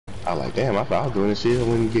I was like, damn, I thought I was doing this shit. I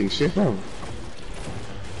wasn't getting shit from him.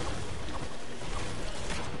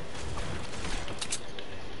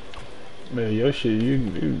 Man, your shit, you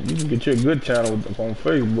can get you a good channel on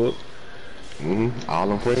Facebook. All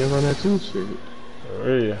them friends on that too, shit.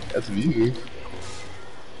 Oh, yeah. That's me.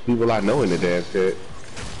 People I know in the damn shit.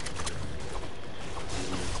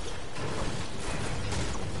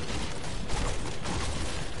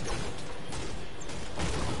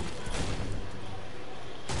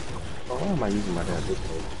 Oh, why am I using my damn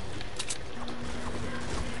Discord?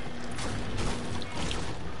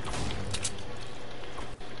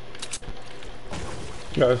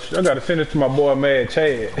 I gotta send it to my boy Mad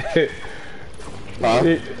Chad.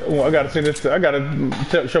 Huh? Well, I gotta send this. I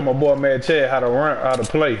gotta show my boy Mad Chad how to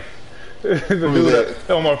play. The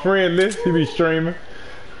dude on my friend list, he be streaming.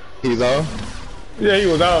 He's on? Yeah, he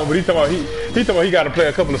was on, but he talking about he got to play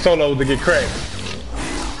a couple of solos to get cracked.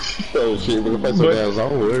 Oh shit, we're gonna play some damn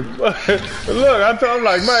zone word. Look, I told him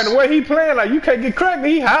like, man, the way he playing, like you can't get cracked.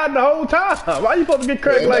 He hiding the whole time. Why you supposed to get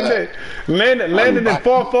cracked like that? Landing in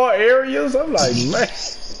far areas. I'm like, man.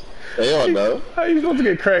 They don't know. How you supposed to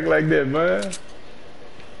get cracked like that, man?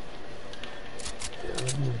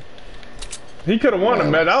 He could have won the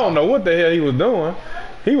match. I don't know what the hell he was doing.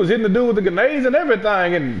 He was hitting the dude with the grenades and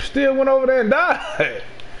everything, and still went over there and died.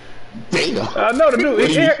 Damn. I know the dude.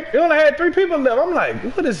 He only had 3 people left. I'm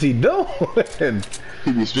like, what is he doing?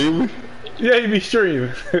 He be streaming? Yeah, he be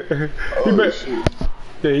streaming. Oh, shit.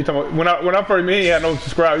 Yeah, he talking about, when I first met him, he had no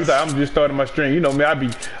subscribers. He's like, I'm just starting my stream. You know me,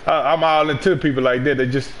 I'm all into people like that. They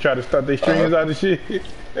just try to start their streams out of shit.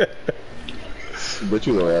 But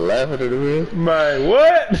you gonna laugh at it, man? Man,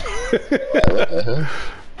 what?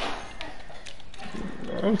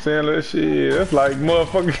 I'm saying that shit. That's like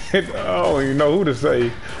motherfucking. I don't even know who to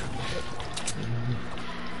say.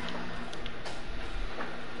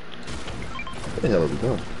 What the hell is he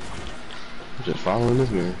doing? I'm just following this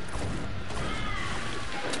man.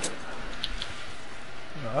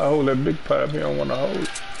 I hold that big pipe. He don't want to hold it.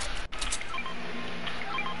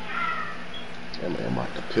 That man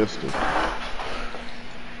marked the pistol.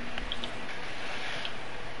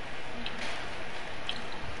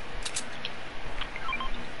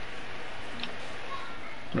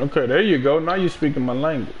 Okay, there you go. Now you speaking my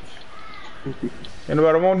language.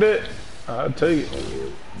 Anybody want that? I'll take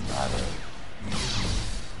it.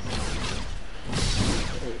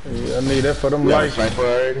 Yeah, I need that for them lights. Sniper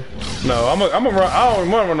already? No, I'm a run. I don't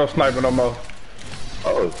run with no sniper no more.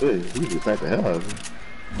 Oh shit, you just snipe the hell out of him.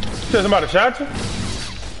 Said somebody shot you?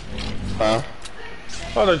 Huh?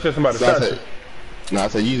 I thought you said somebody shot you. No, I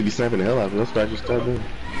said you used to be sniping the hell out of him. That's what I just started doing.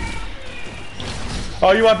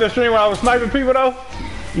 Oh, you out there stream when I was sniping people though?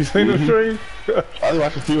 You seen them stream? I was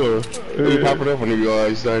watching a few of them. You popping up when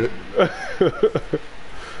you started.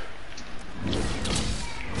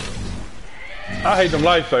 I hate them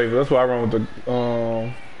lifesavers. That's why I run with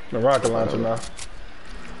the rocket launcher now.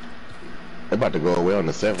 They're about to go away on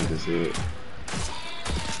the 7th, they said.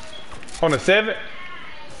 On the 7th?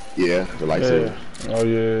 Yeah, the lightsaber. Yeah. Oh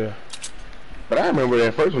yeah. But I remember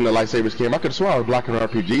that first when the lightsabers came, I could have sworn I was blocking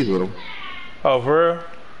RPGs with them. Oh, for real?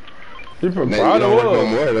 You probably don't work no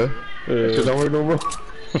more, though. Yeah. That shit don't work no more.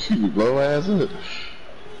 You blow my ass up.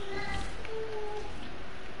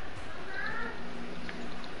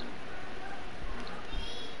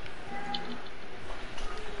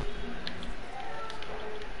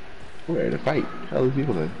 We're ready to fight. How these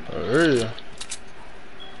people there? Oh, yeah.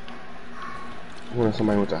 I wonder if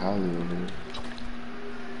somebody went to Hollywood. Man.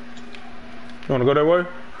 You wanna go that way?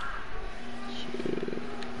 Shit.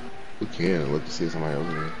 We can look to see if somebody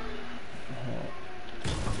over there.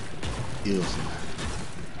 Kill somebody.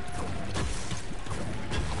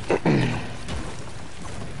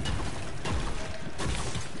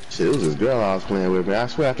 Shit, it was this girl I was playing with, man. I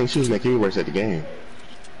swear I think she was making me worse at the game.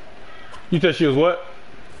 You said she was what?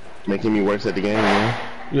 Making me worse at the game, man.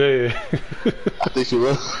 Yeah. I think she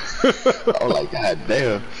was. I was like, God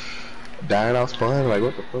damn. Dying off spawn, like,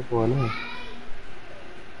 what the fuck going on?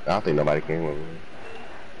 I don't think nobody came over here.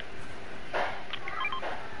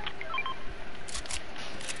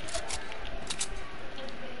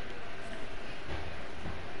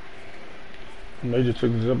 They just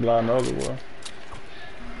took the zip line the other way.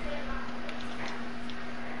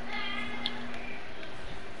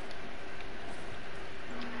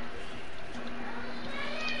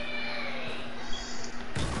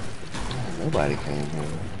 Nobody came here.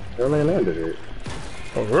 Hell, they landed it.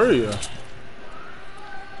 Oh, really?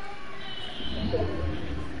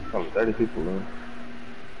 Probably 30 people, man.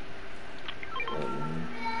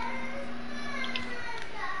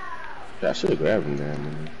 I should have grabbed him there,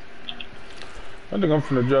 man. I think I'm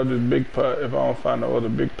finna drop this big pot if I don't find no other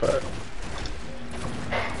big pot.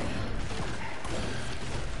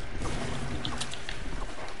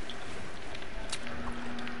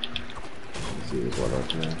 Let's see this one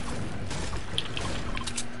up here.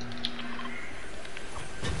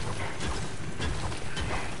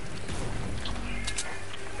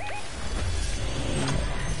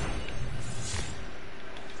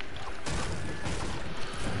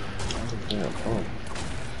 Oh.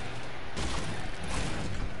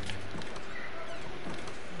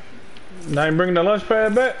 Now you bringing the lunch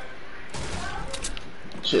pad back?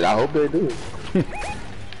 Shit, I hope they do.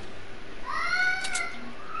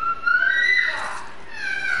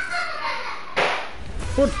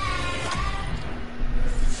 What?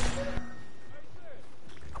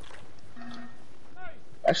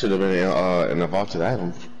 I should have been in the vaulted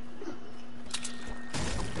items.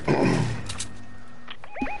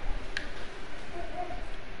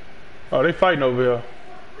 Oh, they fighting over here.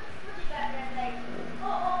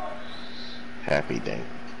 Happy day.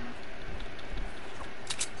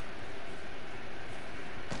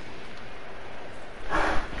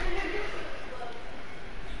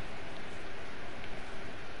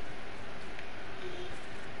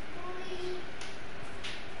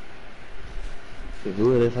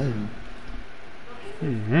 Who are they fighting?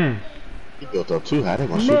 He built up too high, they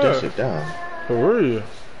gonna shoot that shit down. For real.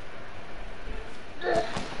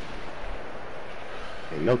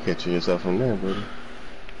 Ain't no catching yourself from there, buddy.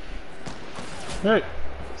 Hey.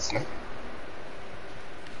 Sniper.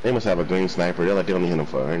 They must have a green sniper. They're like they only hit him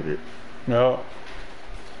for 100. No.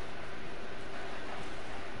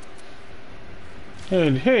 He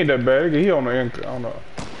ain't that bad. He on the end. I don't know.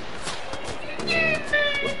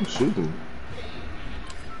 Who's shooting?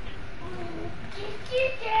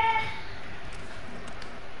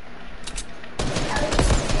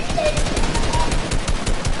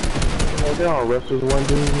 Oh, they all wrestlers one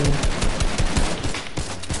dude.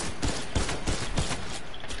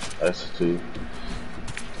 That's two.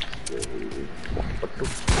 What the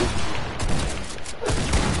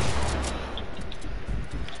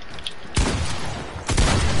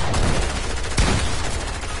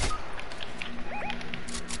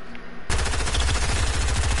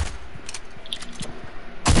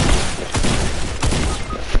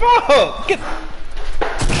Fuck! Get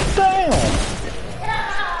down!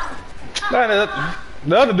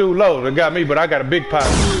 The other dude low that got me, but I got a big pot.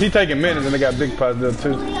 He taking minutes and they got big pots there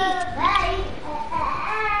too.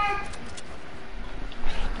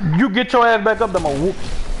 You get your ass back up, I'm gonna whoop.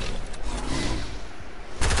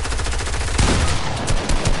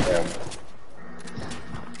 Damn.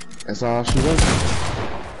 That's all she was.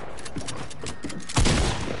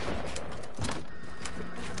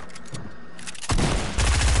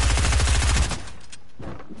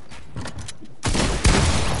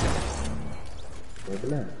 Look at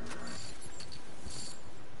that.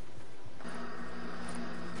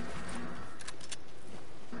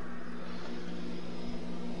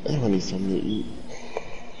 I need something to eat.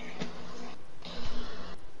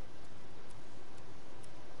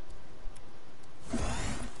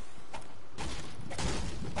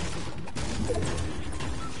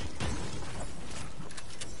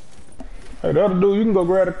 Hey, the other dude, you can go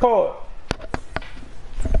grab the card.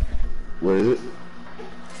 What is it?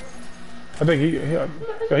 I think he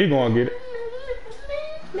gonna get it.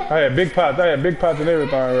 I had big pots and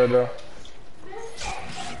everything right there.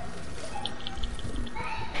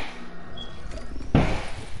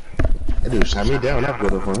 That dude shot me down. That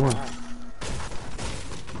brother for one.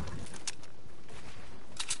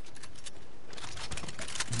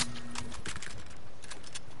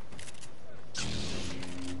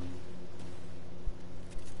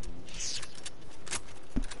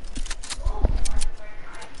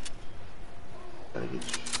 Gotta get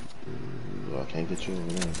you. I can't get you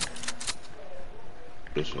over there.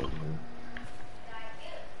 This over here.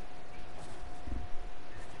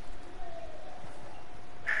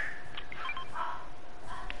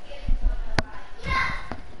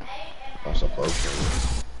 I'm supposed to.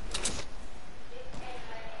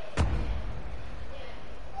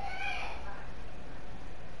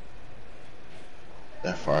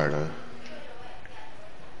 That far though.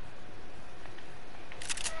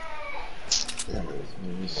 Yeah,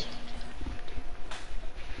 those.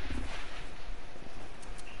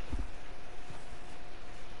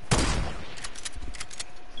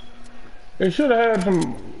 They should have had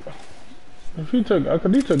some. If he took,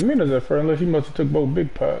 cause he took minutes at first, unless he must have took both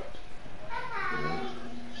big pots.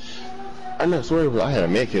 I know, swear, but I had a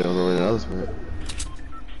med kit on the other spot.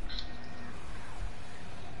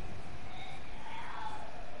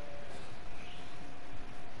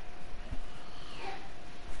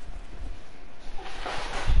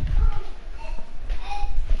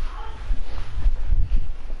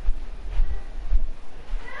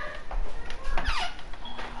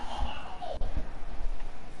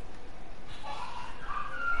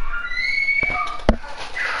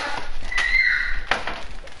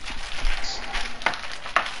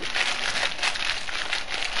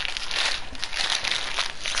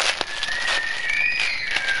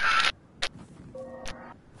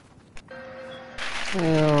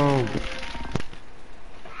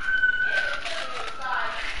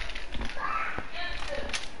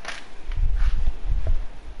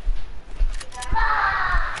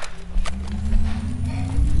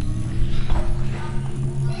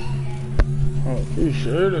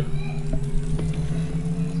 Really?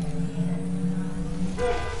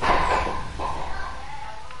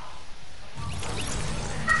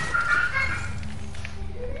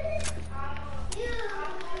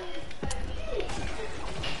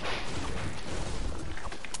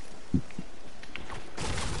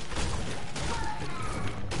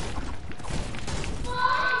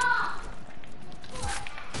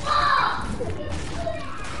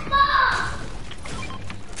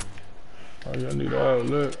 Oh, y'all need an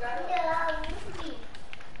outlet.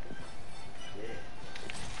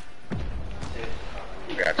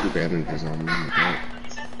 Got 2 bandages on me.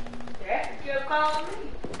 Yeah, you calling me.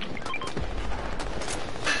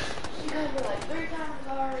 She told me like 3 times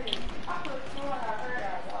already. I could have sworn I heard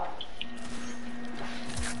that lot.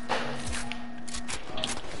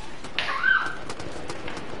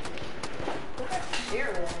 Look at the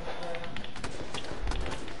cereal.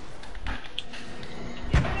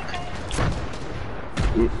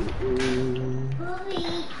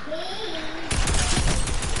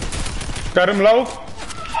 Got him low?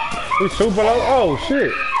 He's super low? Oh,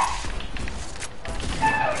 shit.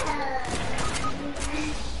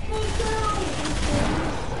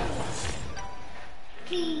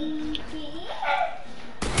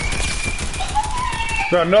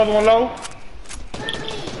 Got another one low?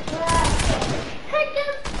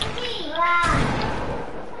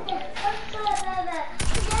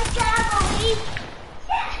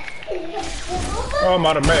 Oh, I'm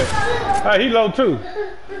out of mess. Hey, he low too.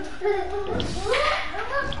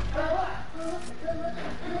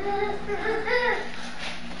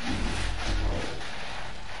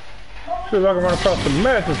 See if I can run across the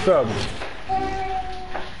mess or something.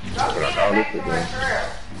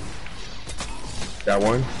 Got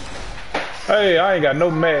one? Hey, I ain't got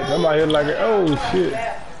no match. I'm out here like, oh shit.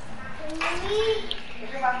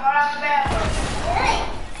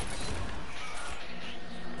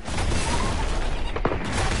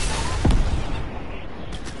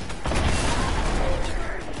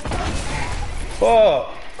 Fuck.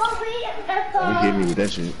 You hit me with that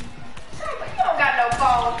shit. You don't got no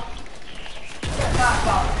phone. That's my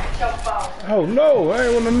phone. That's your phone. Oh no, I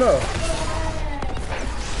ain't want enough.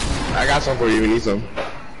 I got some for you if you need some.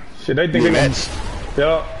 Shit, they think they match.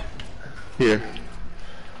 Yeah. Here.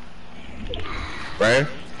 Right here?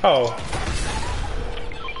 Oh.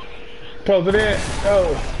 Close it in.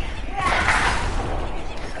 Oh.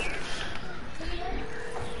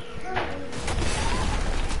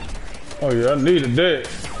 Oh yeah, I needed that.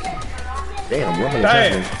 Damn, what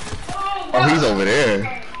Dang. Oh, he's over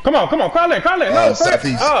there. Come on, crawl in. No,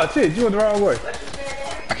 southeast. oh shit, you went the wrong way.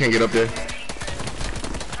 I can't get up there.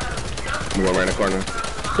 I'm going right in the corner.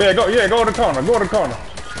 Go to the corner, go to the corner.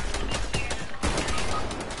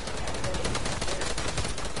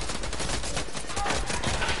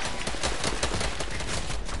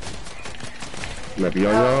 Might be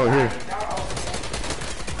on your own here.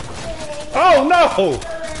 Oh no!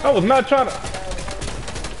 I was not trying to.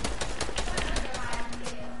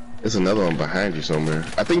 There's another one behind you somewhere.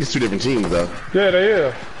 I think it's 2 different teams though. Yeah, they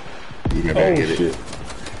is. You maybe Oh get shit. it.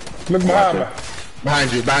 Look behind me.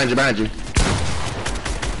 Behind you.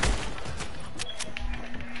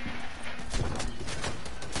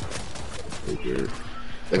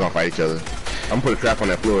 They're gonna fight each other. I'm gonna put a trap on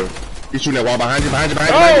that floor. You shooting that wall behind you.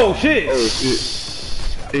 Oh shit! Oh shit.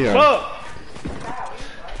 Yeah.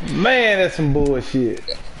 Fuck! Man, that's some bullshit.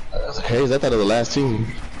 That's crazy. I thought it was the last team.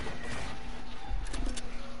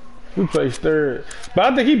 We placed third.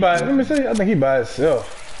 But I think he by, let me see, I think he by himself.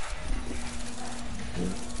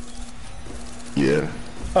 Yeah.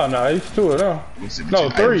 Oh no, it's 2 of them. No,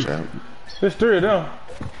 3. It's 3 of them.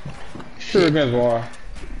 2 against 1.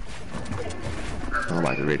 I'm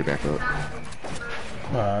about to ready to back up.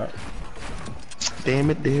 Alright. Damn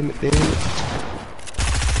it.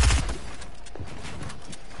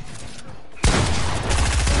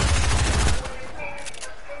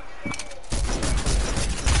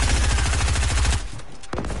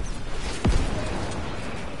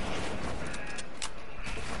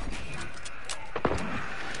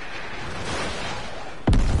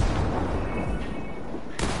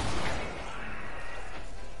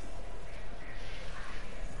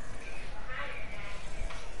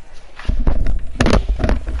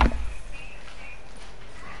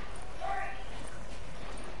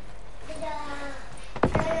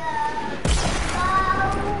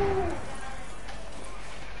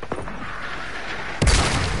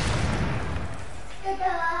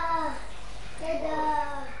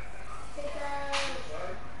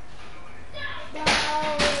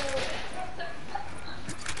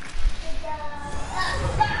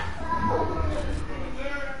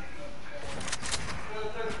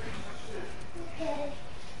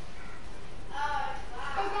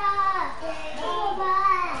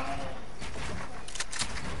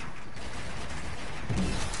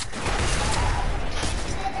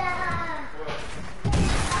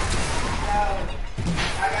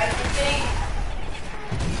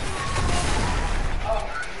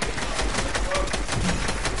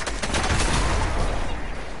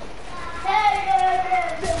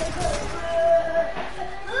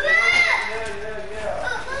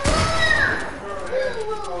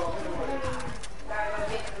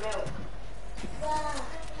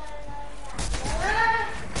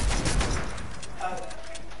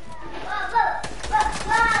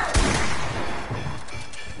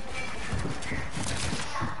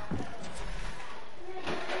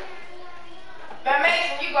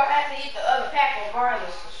 you gonna have to eat the other pack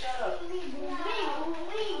regardless. So shut up.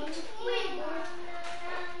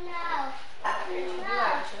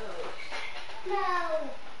 No.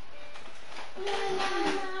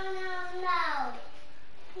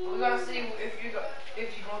 We're gonna see if you're gonna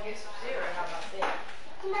get some cereal. How about that?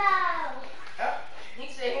 No. Oh, he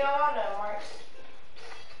said he don't want none, Mark.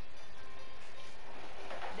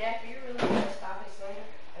 Daffy, you really gonna stop his singer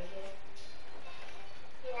again?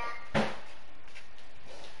 Yeah.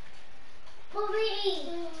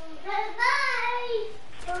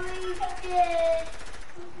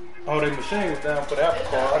 Oh, the machine was down for the apple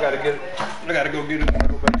cart. I gotta go get it when I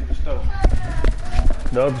go back to the store.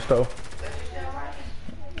 The other store.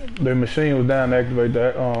 The machine was down to activate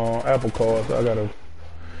that apple card, so I gotta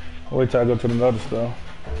wait till I go to another store.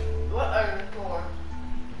 What other store?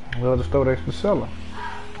 The other store that's the seller.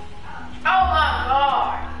 Oh my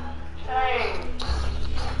God! Dang.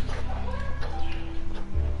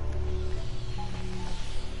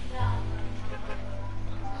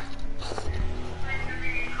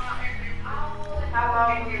 How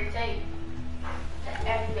long will it take to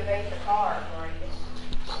activate the card, Marcus?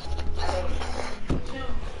 I think 2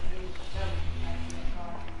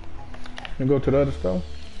 You go to the other store?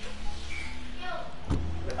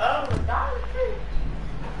 Oh, Dollar Tree.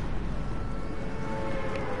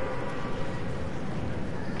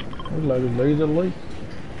 It's like it's laser late.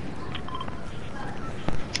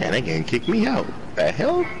 And they can kick me out. The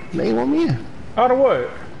hell? They ain't want me in. Out of what?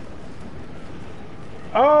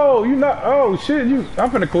 Oh, you not? Oh shit!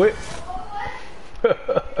 I'm finna quit.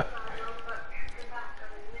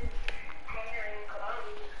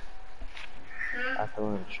 I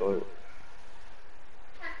feel short.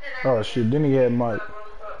 Oh shit! Then he had Mike.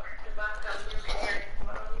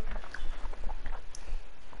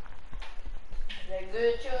 They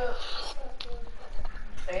good, Chuck?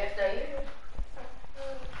 They stay here.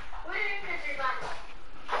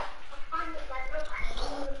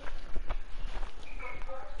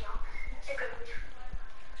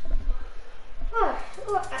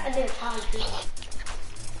 I did apologize.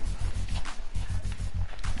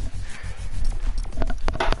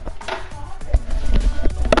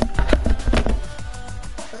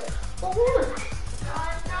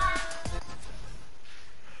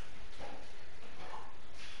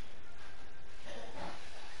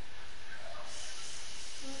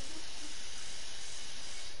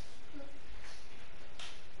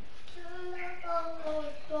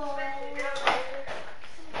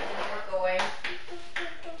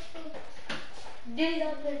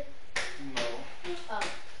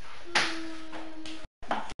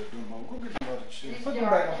 Put them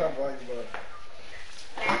back on top of ice, bud.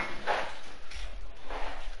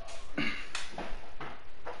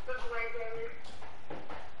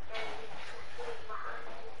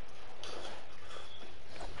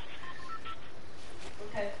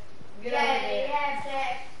 Okay. Get over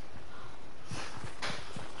there.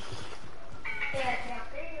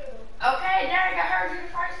 Okay, Derek, I heard you the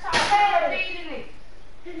first time. Hey, feeding it.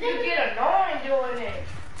 You get annoying doing it.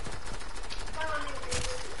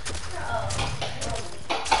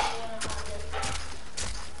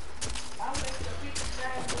 I'll make the people say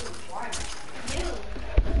do it twice.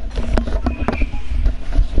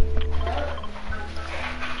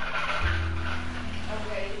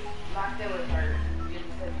 Okay, my feelings hurt.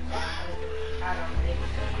 I don't think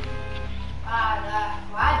so. I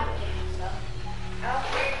don't think so.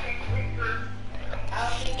 I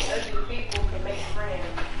don't think ugly people can make friends.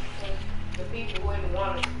 The people wouldn't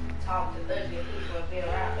want to talk to ugly people and be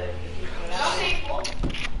around ugly people. Some people.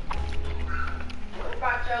 What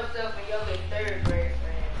about yourself and your little third grade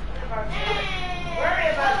friend? What about you? Worry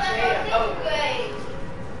about Jada. Oh,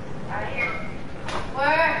 I hear.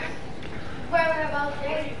 Where about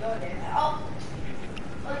Jada? You go there. Oh,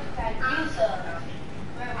 look at you, sir.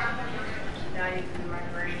 Now you can my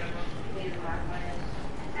brain. These are my plans.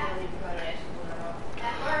 I don't even go to that school at all.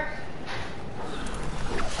 That works.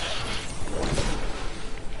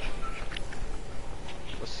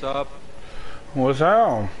 What's up? What's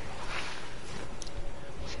up?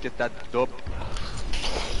 Let's get that dope.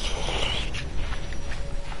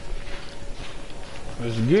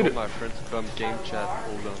 Let's get it. My friends come game chat.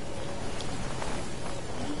 Hold on.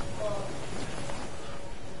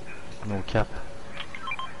 Non cap.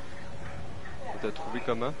 T'as trouvé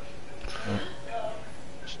comment?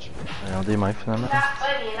 Regardez Mike finalement.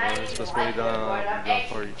 C'est parce qu'on est dans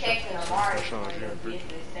Party Chat. Ça a changé un peu.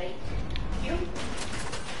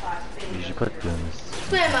 J'ai pas de gun.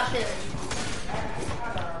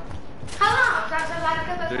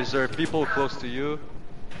 There's people close to you.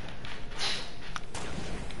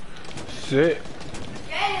 Shit.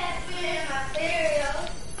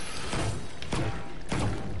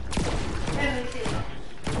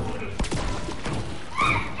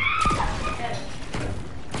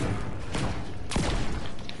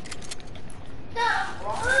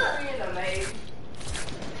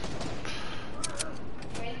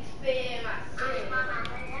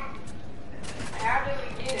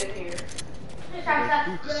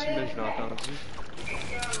 shoot ici, mais je l'ai entendu.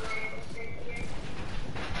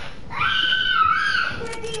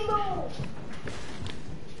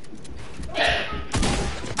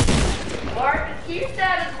 Marcus, you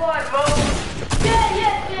satisfied, bro?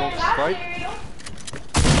 Yeah, Spike?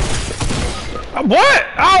 What?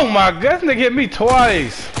 Oh my god, this nigga hit me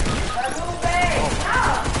twice.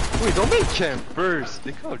 Wait, don't make campers.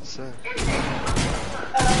 They call it ça.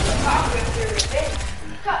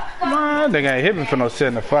 Man, they ain't hit me for no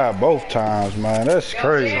 75 both times, man. That's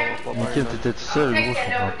crazy. Nickel, t'étais tout seul, gros, je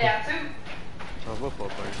comprends pas. Ça va pas,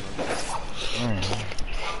 par exemple.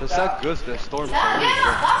 C'est ça que gosse de Storm, ça va,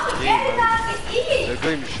 le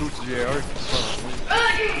gars, il me shoot du AR, puis il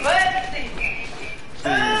se fait il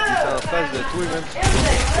est en face de toi,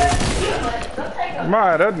 même.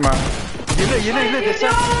 Man, that's man. Il est là,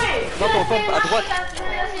 descend. Dans ton fond, à droite.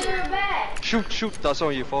 Shoot, attention,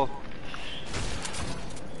 il est fort.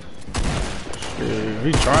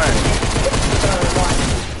 He trying.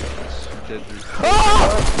 You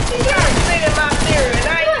gotta spit in my theory, and I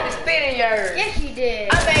ain't even spit in yours. Yes, you did.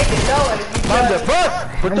 I made you know it. Man de boss!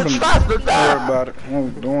 Put the shots Don't worry about it.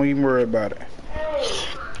 Don't even worry about it.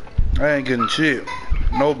 I ain't getting chill.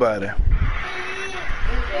 Nobody.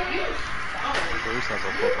 Ça va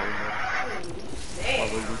pas, par exemple. On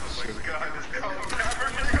va le tout seul.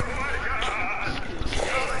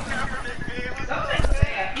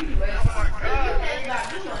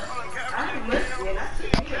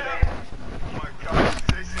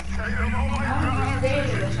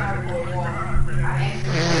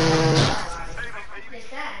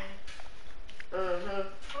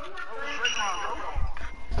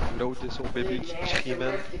 L'autre est son bébé qui crie,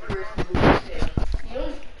 man.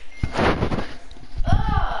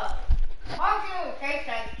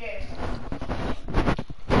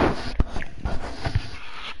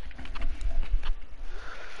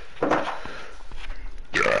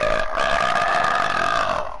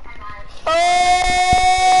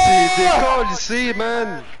 C'est décalissé, man!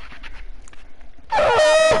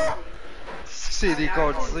 C'est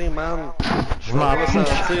décalissé, man! Je m'en vais fous.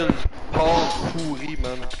 sentir le porc pourri,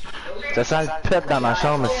 man. Ça sent le pet dans ma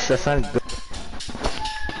chambre, mais si ça sent le gars.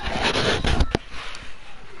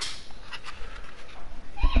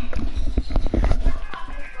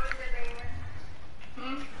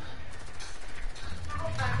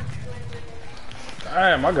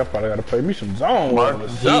 Damn, I probably gotta play me some zone.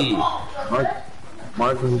 Marcus Heat.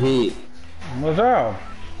 Marcus Heat. What's up?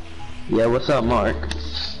 Yeah, what's up, Mark?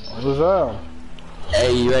 What's up?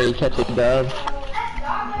 Hey, you ready to catch a dub?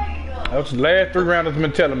 That's the last 3 rounds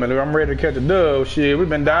been telling me. I'm ready to catch a dub. Shit, we've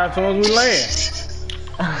been dying as soon as we land.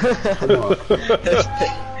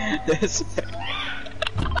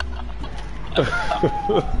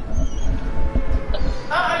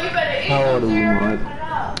 How old are you, Mark?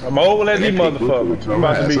 I'm old as these motherfuckers. I'm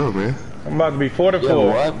about to be 44. Yeah,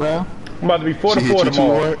 what, bro? I'm about to be 44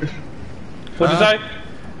 tomorrow. What'd you say?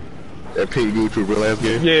 That pig dude to real ass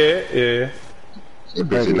game? Yeah. That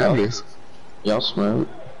bitch is nice. Y'all smoke.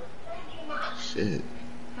 Shit.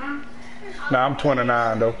 Nah, I'm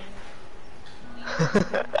 29 though.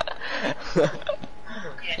 So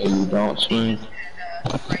you don't smoke.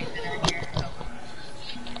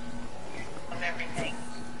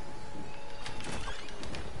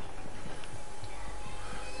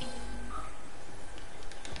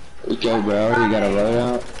 Okay, bro, you got a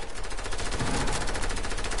loadout?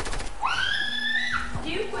 Do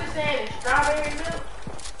you put that in strawberry milk?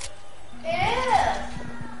 Yeah.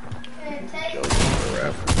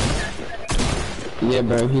 Yeah,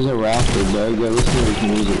 bro, he's a rapper, bro. Go listen to his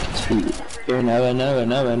music. Here,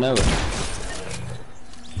 Nova.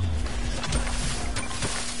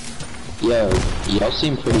 Yo, y'all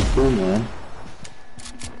seem pretty cool, man.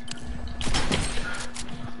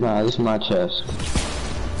 Nah, this is my chest.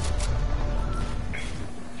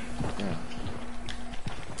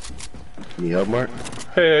 Need help, Mark?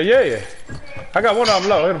 Hell yeah. I got one of them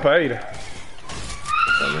low. It'll pay 80.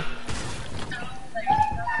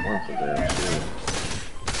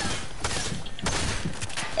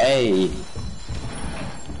 Hey,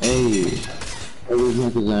 where these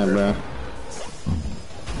niggas at, bro?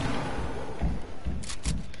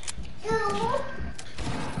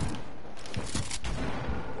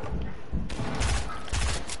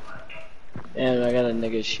 And I got a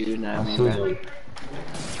nigga shooting at me, bro.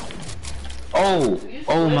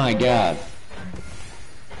 Oh my god.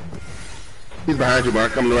 He's behind you,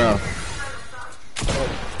 Mark, coming around.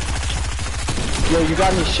 Yo, you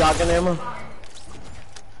got any shotgun ammo?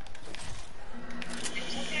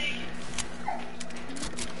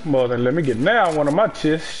 More than let me get now one of my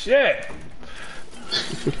chests. Shit.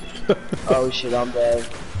 Oh shit, I'm dead.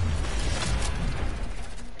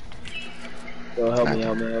 Yo, help me.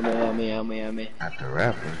 At the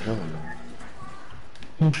rapper, hell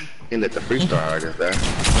no. He let the freestyle artist die.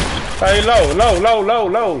 Hey,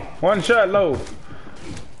 low. One shot low.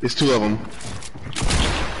 It's two of them.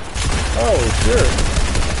 Oh, shit.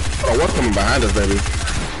 Oh, one coming behind us, baby.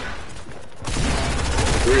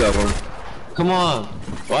 Three of them. Come on.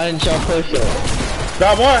 Why didn't y'all push it?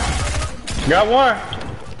 Got one. Got one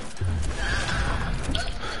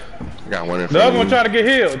in front The other of one me. trying to get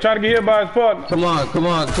healed. Trying to get hit by his partner. Come on.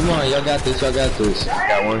 Y'all got this. Got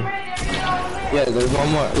one. Yeah, there's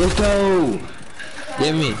one more. Let's go.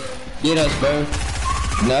 Get me. Get us, bro.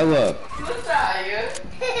 Noah.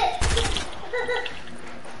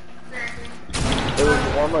 There was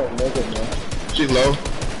one more nigga, man. She's low.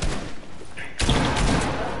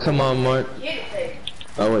 Come on, Mark.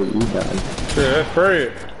 Oh wait, you died. Shit, that's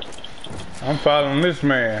Fred. I'm following this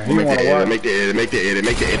man. He Make wanna the edit, watch. make the edit.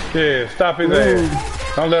 Yeah, stop his ass.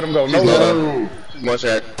 Don't let him go. No She's love. low. One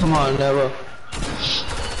shot. Come on, Noah.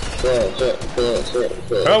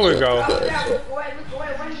 There we go.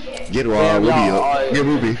 Get Ruby up. Get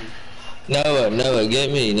Ruby. Noah, get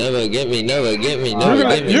me. You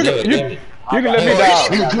can let me down.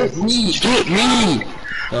 Get me.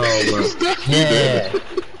 Oh, bro. Yeah.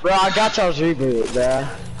 Bro, I got y'all's reboot, bro.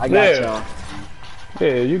 I got y'all.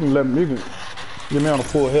 Yeah, you can let me. You can get me on the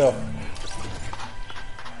full health.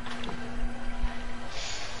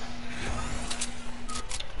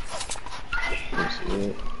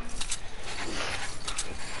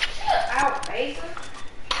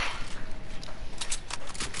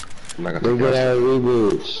 I'm not We're gonna good take at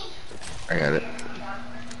reboots. I got it.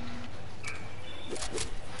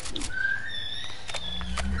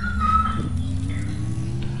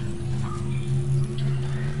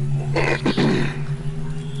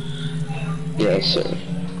 Yes, sir.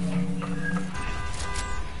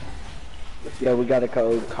 Yeah, we got a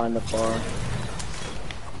code kind of far.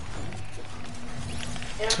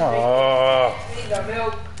 Oh, Need the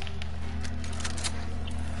milk.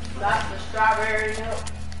 Not the strawberry milk.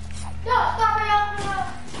 No, strawberry milk.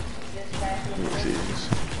 Just pass me the milk.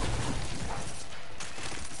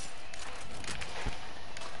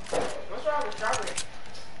 What's wrong with strawberry?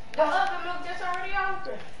 The other milk that's already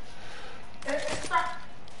open.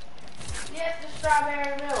 Yes, the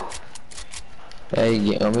strawberry milk. Hey,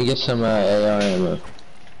 let me get some AR ammo.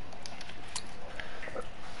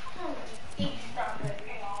 Eat strawberry.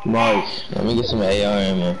 Mark, let me get some AR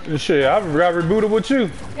ammo. shit, I got rebooted with you.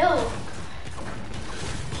 No.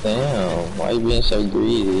 Damn, why you being so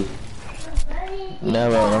greedy? No,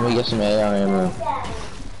 bro, let me get some AR ammo. I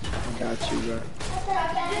got you, bro.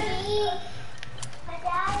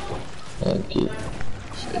 Thank you.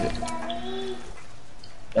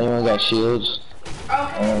 Anyone got shields?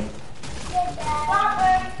 Okay.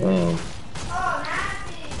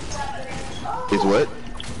 Is what?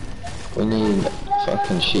 We need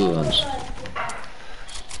fucking shields.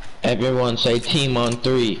 Everyone say team on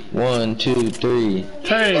 3. 1, 2, 3.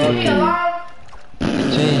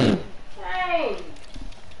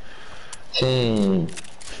 Team.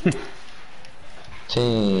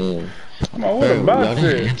 Team. Come on, what Bro, about y'all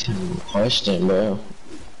didn't this? answer the question, bro.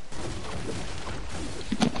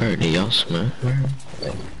 Bro, do y'all smoke, bro?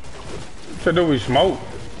 So do we smoke?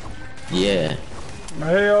 Yeah.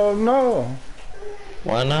 Hell no.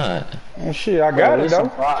 Why not? Oh, shit, I got it though.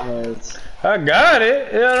 I got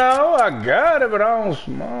it, you know. I got it, but I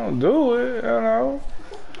don't do it, you know.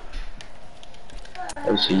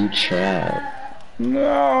 Oh, so you tried. No,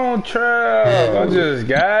 I don't try. I just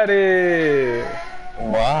got it.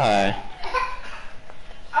 Why?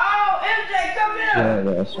 Oh, MJ, come here. Yeah,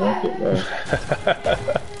 that's smoke it, bro.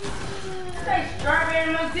 Say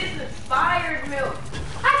strawberry milk. This is expired milk.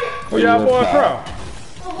 Where y'all boys from?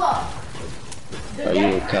 For what? Are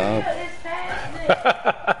you a cop?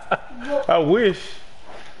 I wish.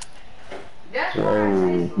 That's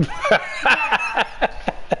Bro.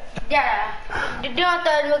 Yeah. Do not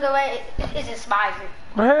throw the milk away. It's expired.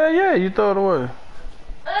 Hell yeah, you throw it away.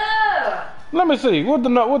 Let me see. What the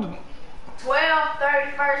 12,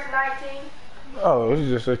 31st, 19. Oh, it's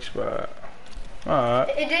just expired. Alright.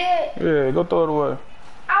 It did. Yeah, go throw it away.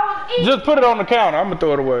 I was eating. Just put it on the counter. I'm gonna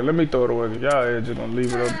throw it away. Let me throw it away. Y'all ain't just gonna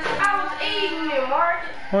leave it up there. I was eating it, Marcus.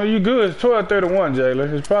 Well, you good. It's 12:31, Jayla.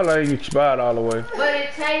 It's probably ain't expired all the way. But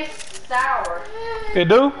it tastes sour. It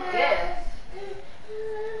do? Yes.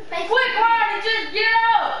 Quit crying and just get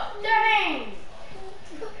up. Dang.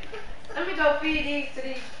 Let me go feed these to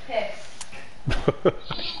these pests.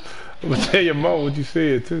 I'm gonna tell your mom what you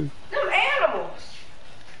said too. Them animals.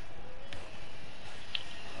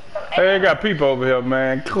 Hey, I got people over here,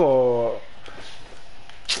 man. Cool.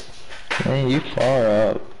 Man, you far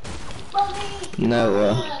up.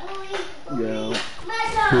 No, Yo.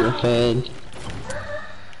 you're a fan.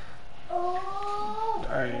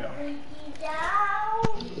 Damn.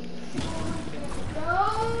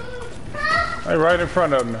 Hey, right in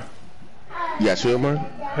front of me. You got shield, man?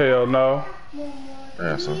 Hell no.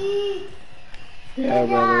 That's some. Yeah,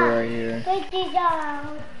 brother, right here.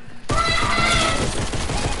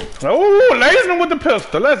 Oh, lasing him with the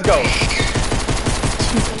pistol. Let's go.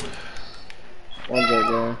 One's right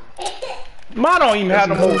there. Mine don't even have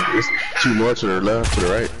no more. It's 2 more to the left, to the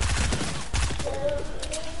right.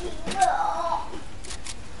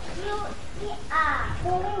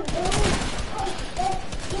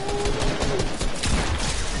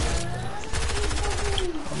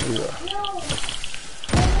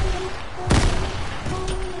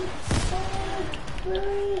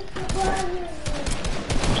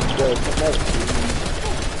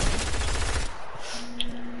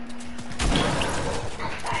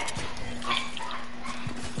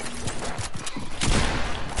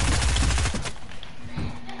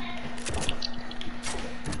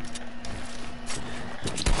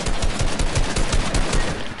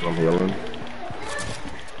 I'm healing.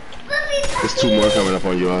 There's 2 more coming up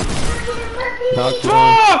on you. Knocked Fuck!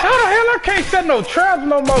 one. How the hell I can't set no traps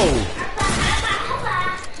no more?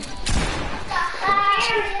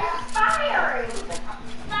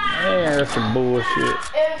 Man, that's some bullshit.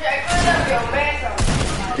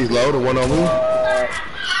 He's low, the one on me.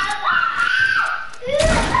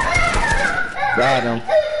 Got him.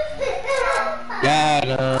 Got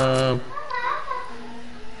him.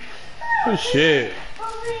 Good shit.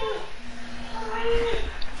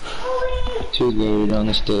 Too good on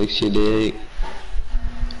the sticks, you dig?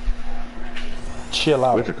 Chill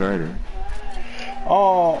out. Where's the Carter?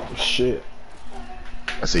 Oh, shit.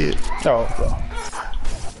 I see it. Oh, so.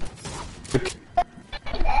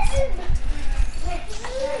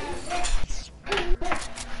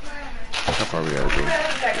 How far we gotta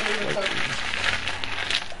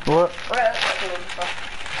go? What?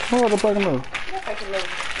 What the fucking move?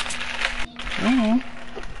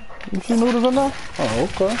 You see noodles in there? Oh,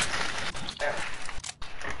 okay.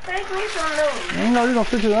 Take me some noodles. You know you gonna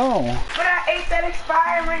fix it on. But I ate that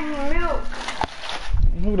expiring milk.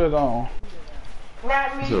 Who that's on?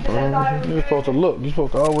 Not me. Is it a That's bone? all it You're supposed to look. You're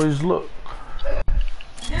supposed to always look.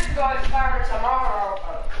 This is going to expire tomorrow.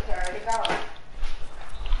 Oh, it's already gone.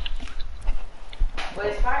 But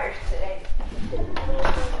it expires today. You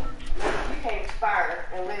can't expire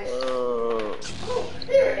unless you're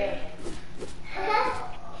dead.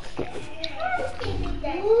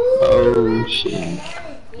 Oh shit.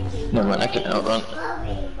 No man, I can outrun.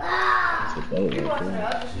 You want to the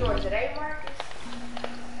other store today, Marcus?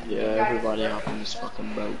 Yeah, everybody out on this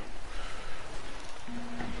fucking boat.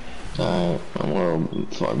 Alright, I'm a little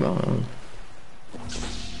far behind.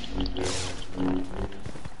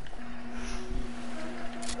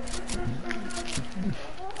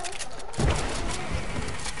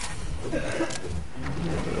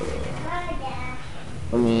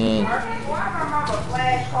 I mean, Marcus, why my mama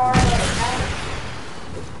flash card on the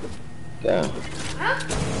yeah.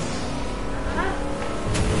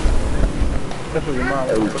 That's what your mom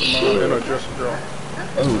Oh, was. shit. In her dressing drawer.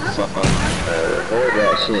 Oh fuck. Hold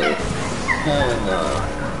that shit. Hell no.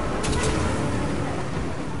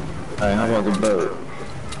 Alright, how about the boat?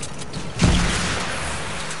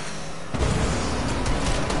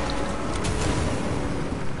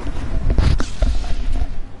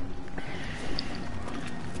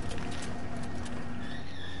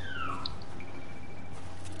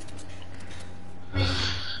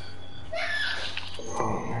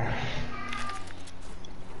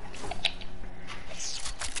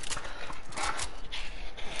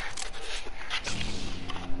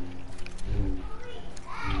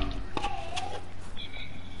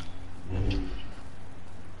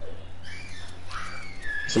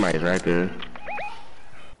 Somebody's right there.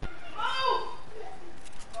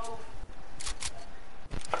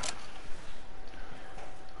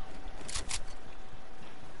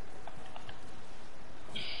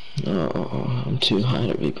 Oh, I'm too high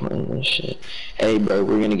to be playing this shit. Hey bro,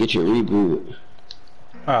 we're gonna get you a reboot.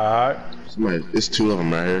 Alright. Somebody, it's 2 of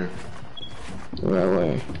them right here. Right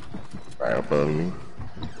way. Right above me.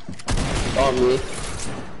 On me.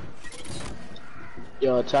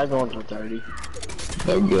 Yo, attack going for 30.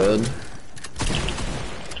 They're good.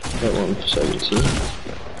 That one for 17.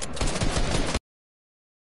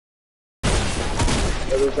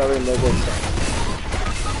 There's already no good stuff.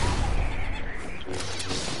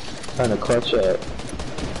 Trying to clutch up.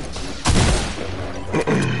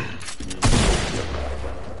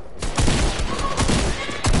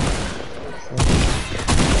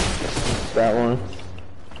 That one.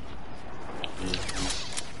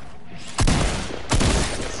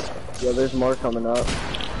 there's more coming up.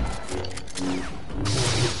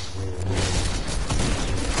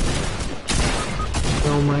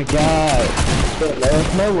 Oh my god.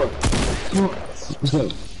 There's Noah. Come on. Let's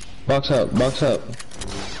go. Box up, box up.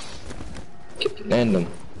 End them.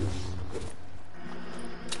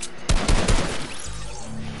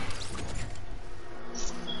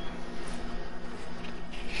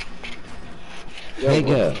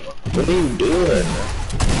 Nigga, what are you doing?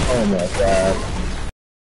 Oh my god.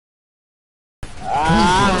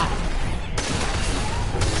 Ah!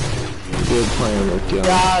 Good playing with you.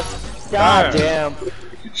 God damn.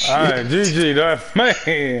 Alright, GG, that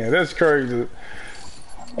man, that's crazy.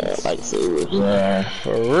 Yeah, like serious. Yeah.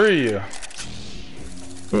 For real.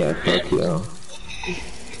 Yeah, fuck you.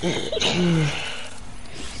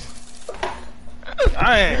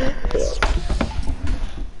 Dang.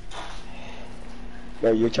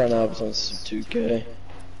 Bro, you're trying to have some 2K.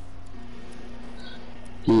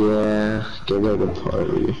 Yeah, get ready to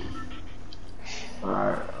party.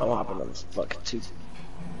 Alright, I'm hopping on this fucking 2.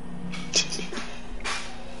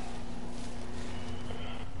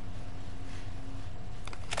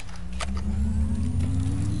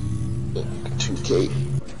 Cake.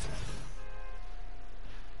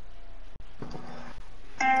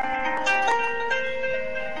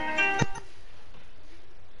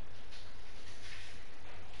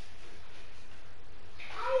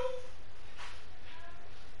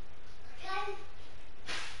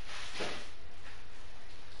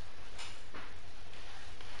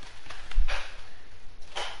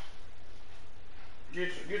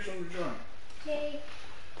 Get some to join. Okay.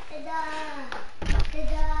 Ta-da.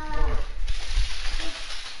 Ta-da.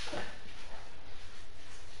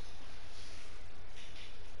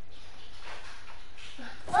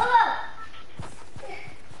 Oh!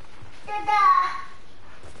 Ta-da.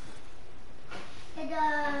 Ta-da.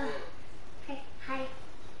 Hey, hi.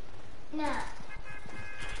 No.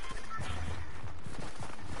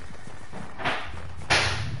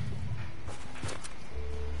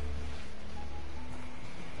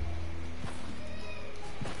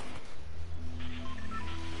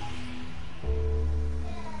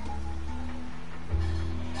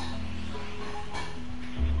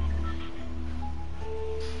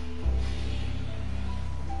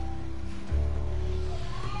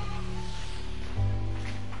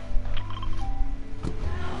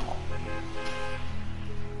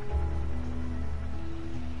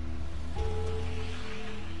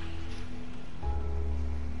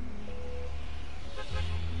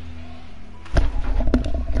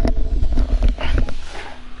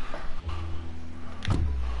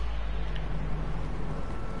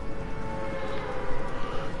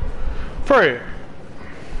 Fred.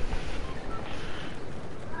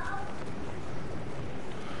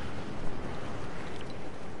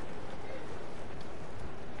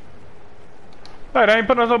 Hey, they ain't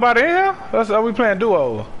putting nobody in here? That's how we playing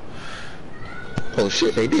duo. Oh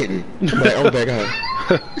shit, they didn't. Like, I'm back on.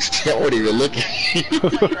 I wasn't even looking.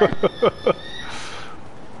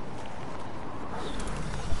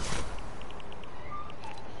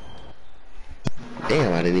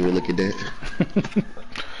 Damn, I didn't even look at that.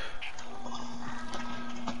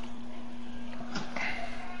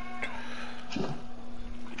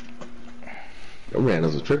 That man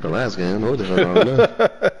was a trick on last game. What the hell wrong with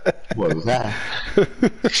that? What was that?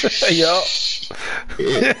 Yup.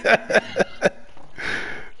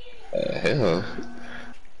 Hell.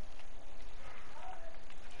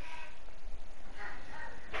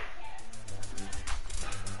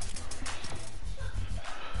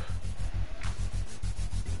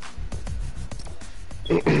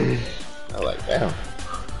 I like that.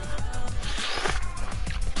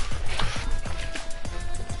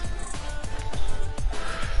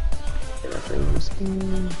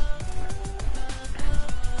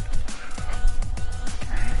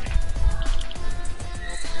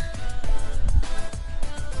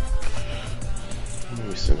 Let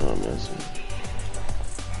me send her a message.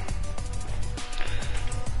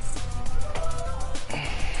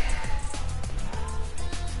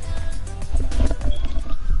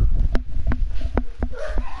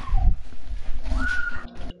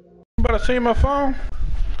 You better see my phone.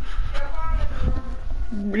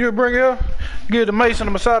 You bring it up? Get the Mason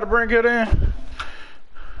and Masada to bring it in.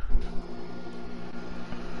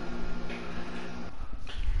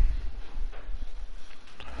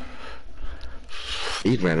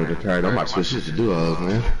 These randoms are tired. I'm about to switch shit to duos,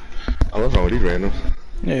 man. Oh, what's wrong with these randoms?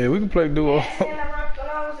 Yeah, we can play duo.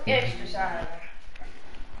 Exercise.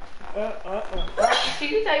 Can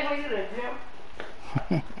you take me to the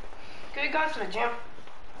gym? Can we go to the gym?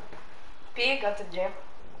 Pig, go to the gym.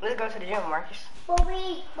 Let's go to the gym, Marcus.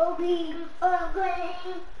 Bobby, I'm going.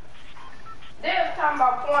 They was talking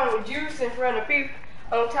about pouring with juice in front of people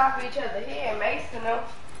on top of each other's head, macing them,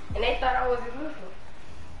 and they thought I was a Muslim.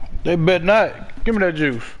 They bet not. Give me that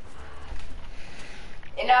juice.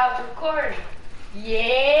 And I was recording.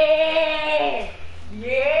 Yeah!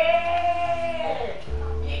 Yeah!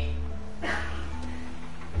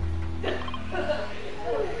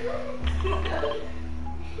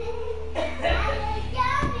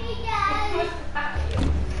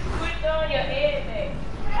 Quit throwing your head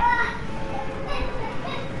back.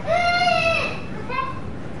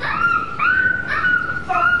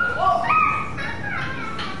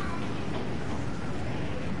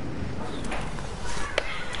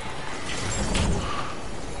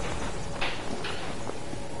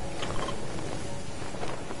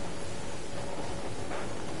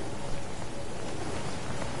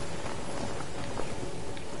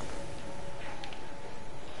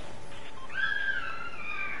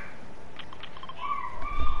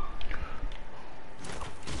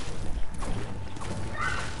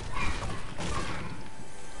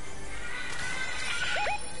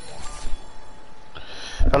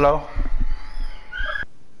 Hello?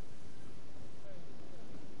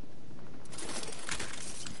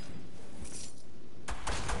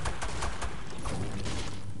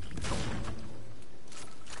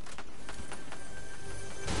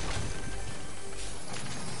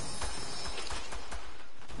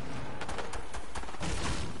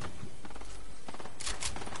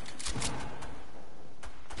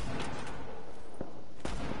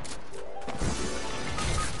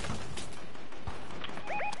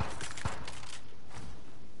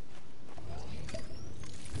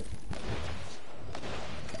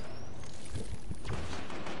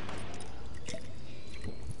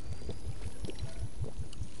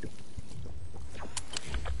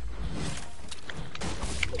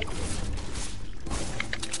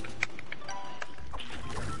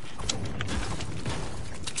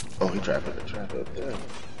 Oh, he trapping the trap up there.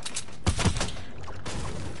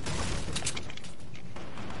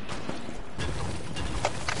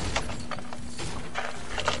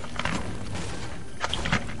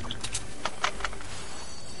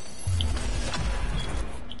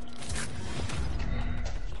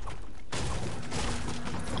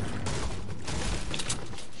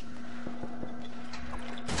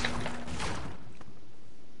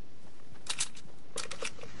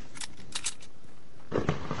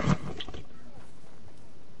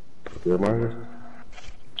 Good, Marcus?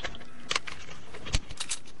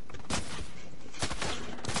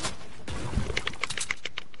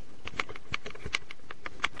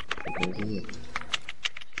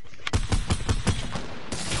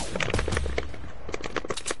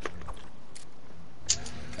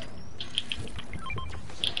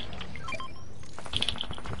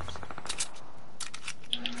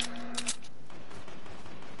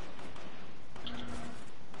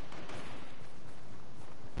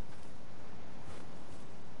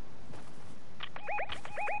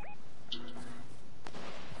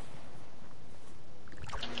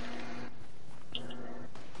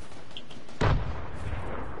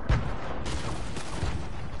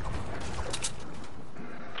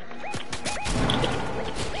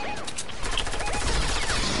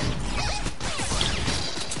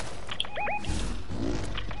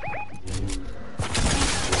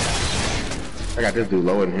 I got this dude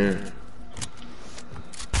low in here.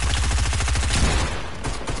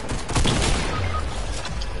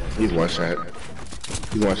 He's one shot.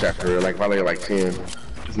 He's one shot for real. Like probably like 10.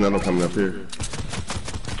 There's another one coming up here.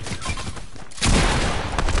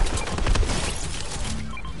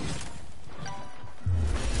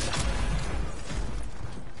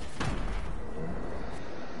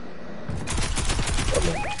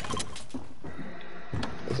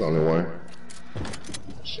 There's only one.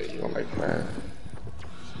 Shit, you don't like mine.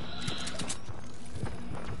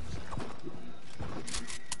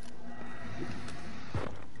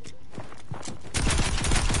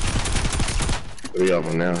 Three of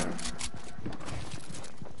them now.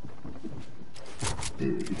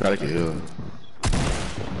 You probably can heal.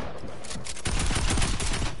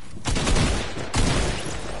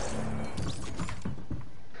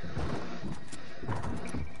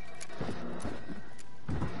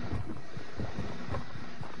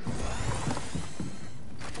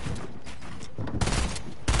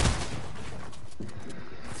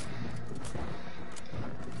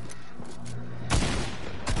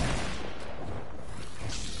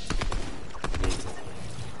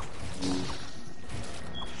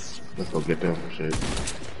 Let's go get them shit.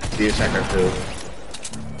 See a second too.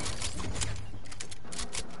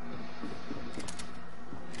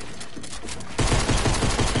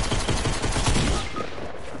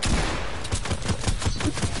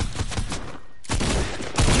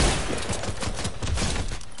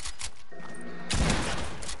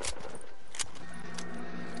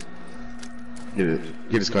 Get it.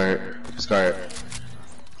 Get his card. His card.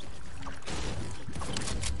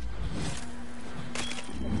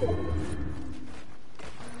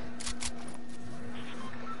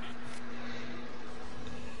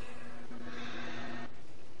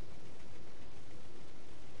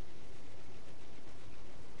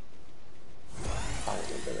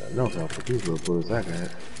 No, no, for these little bullets I got.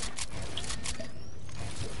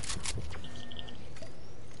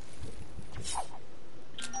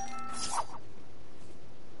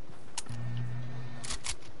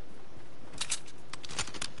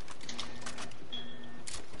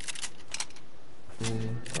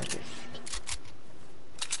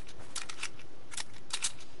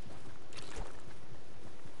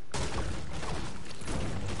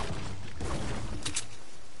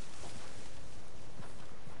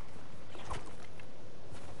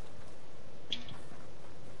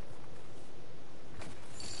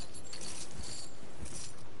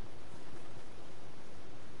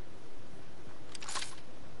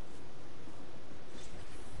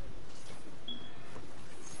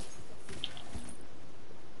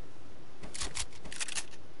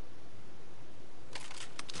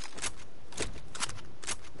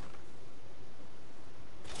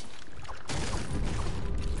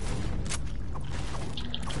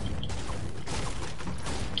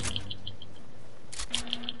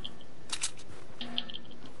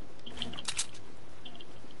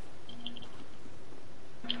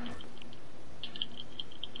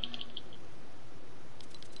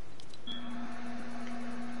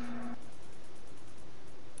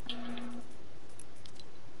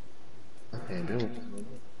 Can't do it.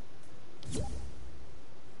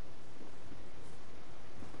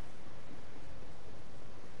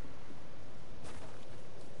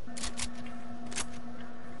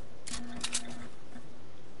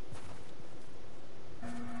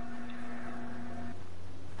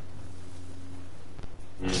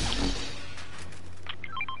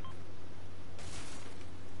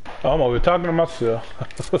 I'm over here talking to myself.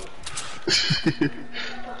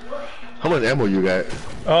 How much ammo you got?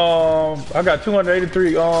 I got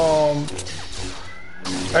 283 AR.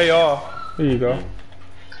 Here you go.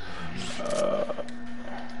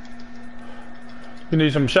 You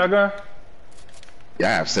need some shotgun? Yeah,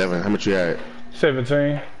 I have 7. How much you got?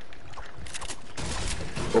 17.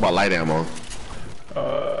 What about light ammo?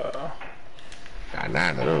 Got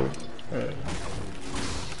 9 of those.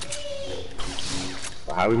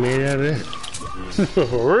 How we made it out of that?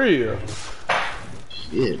 For real.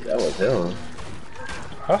 Shit, that was hell.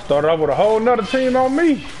 I started off with a whole nother team on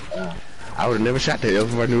me. I would have never shot that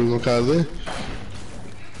if I knew it was gonna cause it.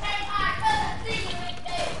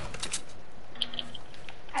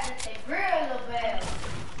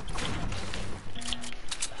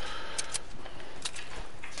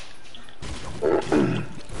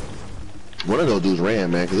 One of those dudes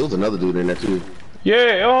ran, man, because there was another dude in there too.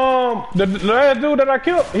 Yeah, the last dude that I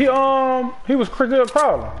killed, he was still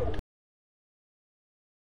crawling.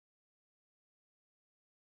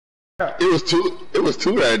 It was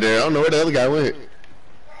two right there. I don't know where the other guy went.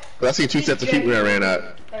 But I seen 2 sets of feet when I ran out.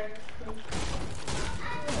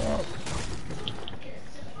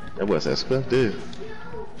 That was that stuff, dude.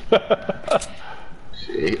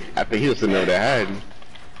 Shit, I think he was sitting over there hiding.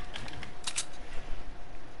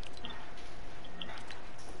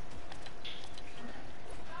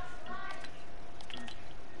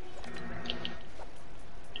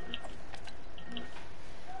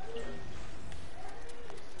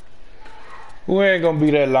 We ain't gonna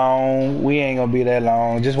be that long. We ain't gonna be that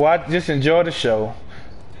long. Just watch, just enjoy the show.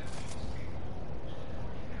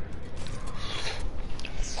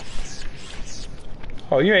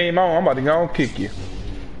 Oh, you ain't on. I'm about to go and kick you.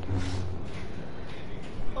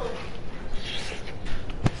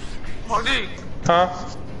 Marty, Huh?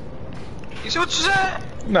 you see what you said?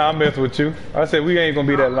 Nah, I'm messing with you. I said we ain't gonna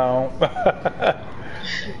be that long. Yeah,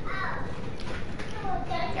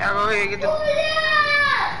 go ahead, get the...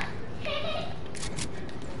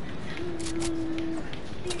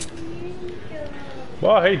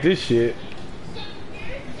 Boy, I hate this shit.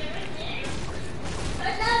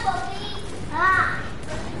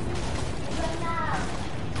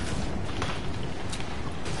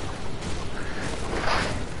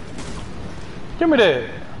 Give me that.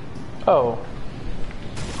 Oh.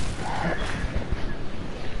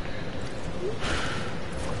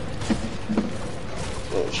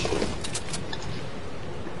 Oh shit.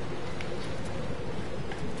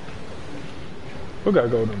 We gotta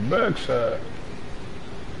go to the back side.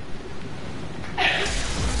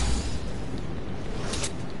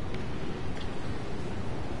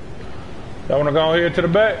 Y'all wanna go here to the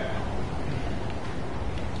back?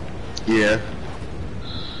 Yeah.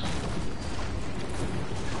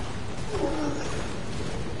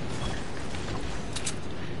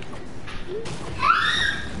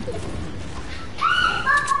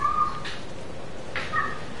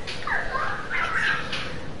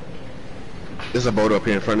 There's a boat up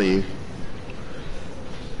here in front of you.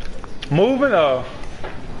 Moving or?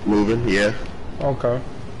 Moving, yeah. Okay.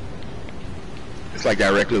 It's like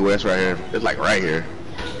directly west right here. It's like right here.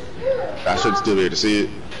 I should still be able to see it.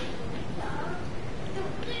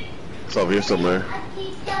 It's over here somewhere.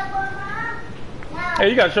 Hey,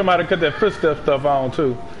 you gotta show me how to cut that footstep stuff on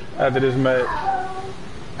too after this match.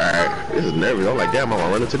 Alright, this is nervous. I'm like, damn, I'm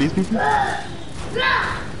gonna run into these people. I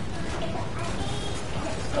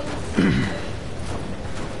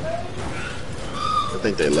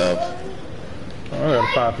think they left. I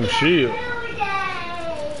gotta find some shield.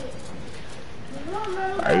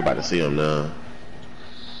 Alright, we about to see them now.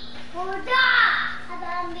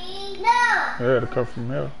 I had to come from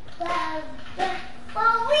here.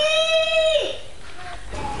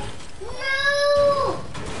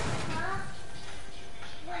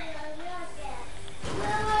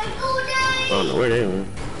 I don't know where they went.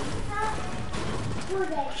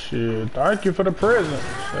 Shit, thank you for the present.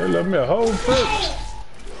 They left me a whole present.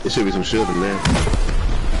 There should be some shield in there.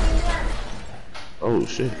 Oh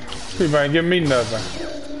shit. People ain't giving me nothing.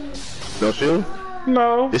 No shield?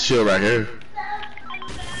 No. This shield right here.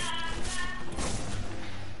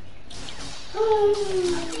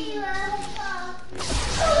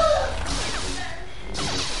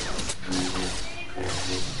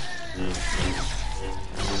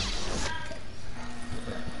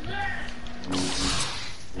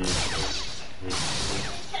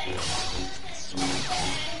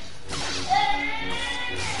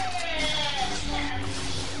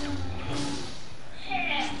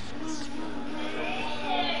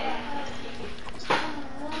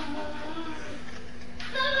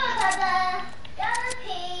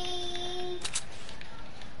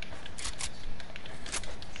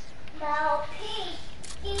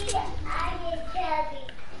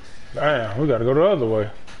 Damn, we gotta go the other way.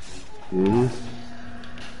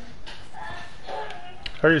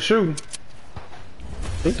 How you shooting? I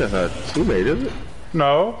think that's our teammate, is it?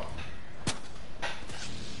 No.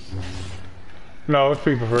 No, it's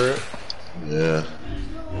people for it. Yeah.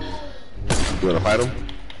 You wanna fight him?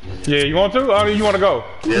 Yeah, you want to? Or you want to go?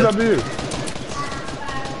 Yeah. It's up to you.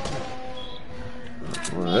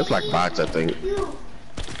 Well, it's like bots, I think. Yeah.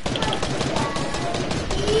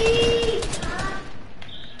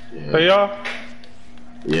 Hey, y'all.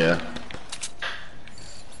 Yeah.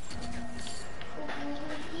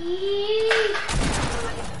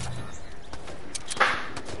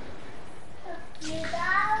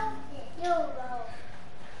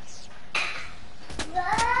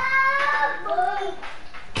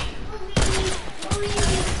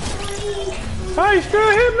 Oh, you still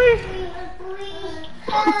hit me?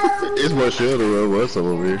 It's more shield than there was some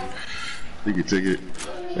over here. You can take it.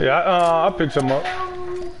 Yeah, I picked some up.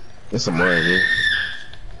 There's some more in here.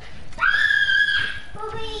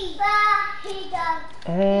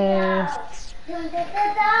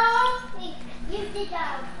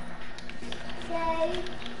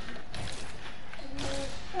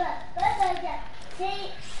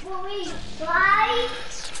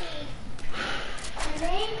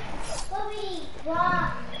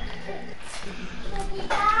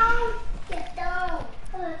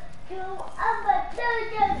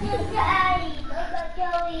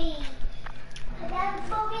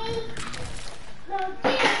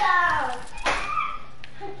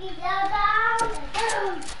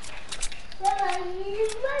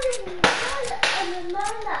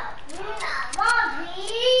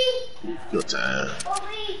 Good time.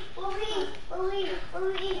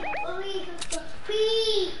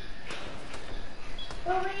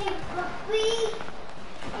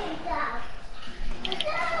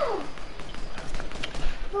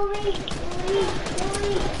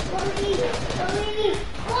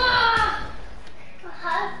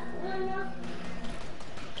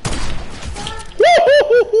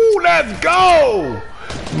 Woo-hoo-hoo-hoo, let's go!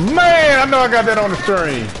 Man, I know I got that on the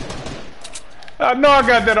stream. I know I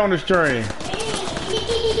got that on the stream.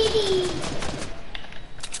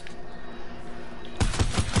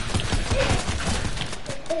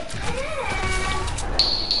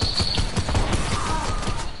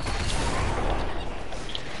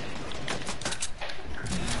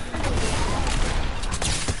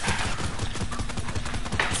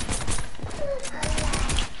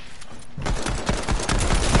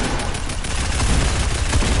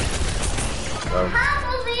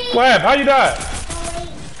 What happened? How you died?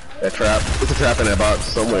 That trap. It's a trap in that box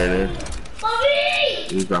somewhere in there.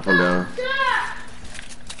 You drop him down.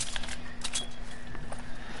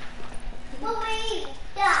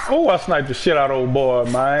 Oh, I sniped the shit out of old boy,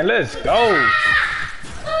 man. Let's go.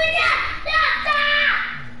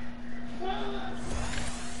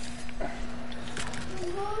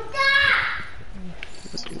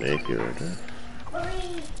 AK right there.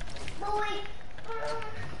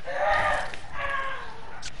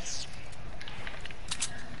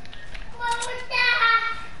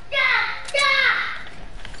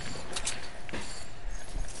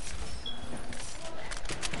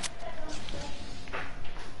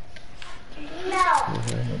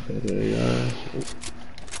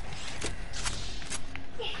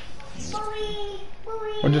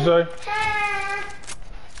 What'd you say?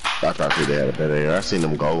 I thought they had a better AR. I seen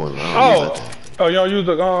them going. Oh, you don't use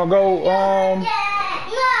the go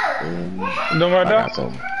them right I there? got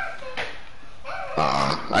some.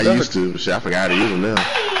 I used to, but shit, I forgot how to use them now.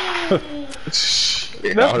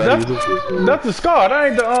 That's the Scar. That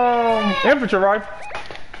ain't the infantry rifle.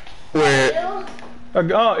 Where?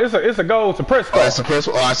 It's a gold suppress Scar. Oh, that's the first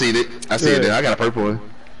one. Oh, I see it. I see it there. I got a purple one.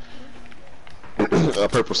 A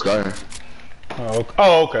purple Scar.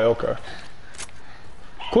 Oh, okay.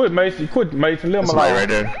 Quit Mason. Leave him alone. Right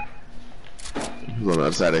there. He's on the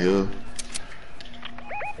other side of the hill.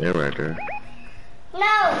 Yeah, right there.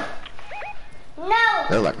 No.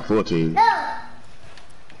 They're like a 14. Yeah,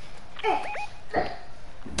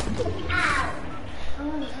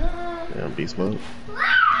 beast mode.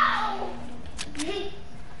 Wow!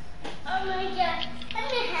 Oh my god. Let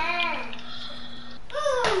me have.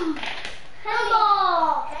 Come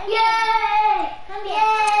on. Yay!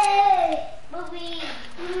 Yay! Movie.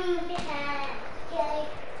 Let me have. Yay.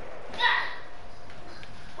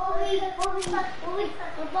 Movie.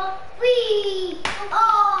 Oh!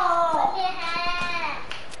 Let me have.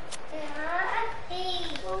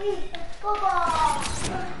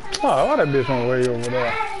 Oh, why that bitch on the way over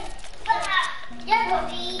there?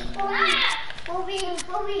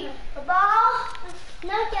 Ball.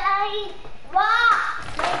 No chạy. Ball.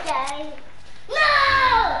 No chạy. No!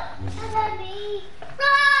 Let me.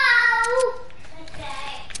 No! Okay.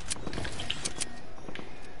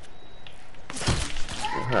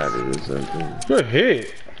 How did this happen? Good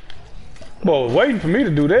hit. Boy, was waiting for me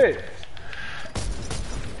to do that.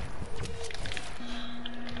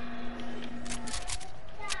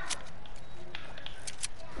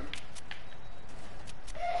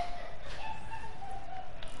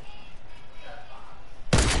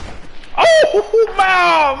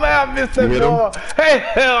 Oh, man, I missed that ball. Hey,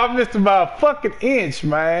 hell, I missed him by a fucking inch,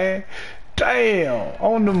 man. Damn,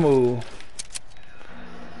 on the move.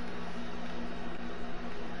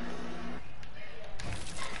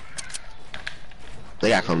 They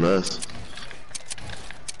got come to us.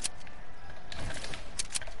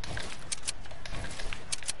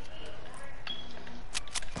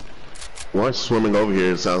 One's swimming over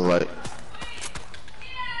here, it sounds like.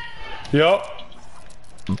 Yup.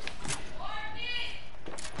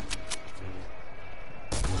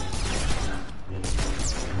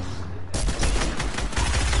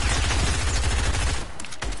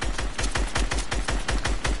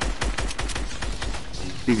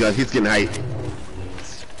 He's getting height.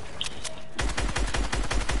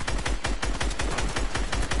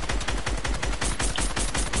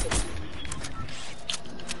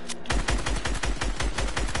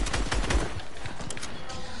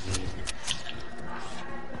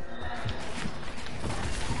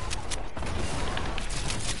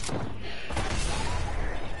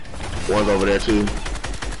 One's over there too.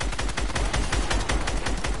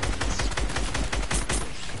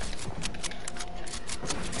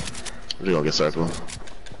 We're gonna get circled.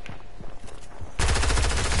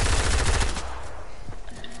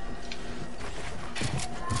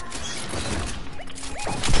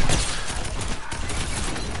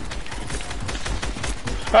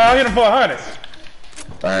 I hit him for 100.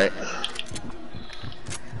 Alright.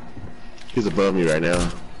 He's above me right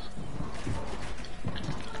now.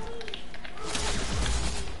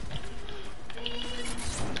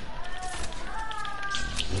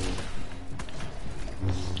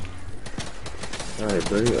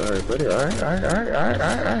 Alright, buddy.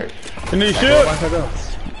 Alright. You need shield?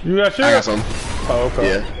 You got shield? I got some. Oh, okay.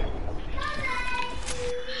 Yeah.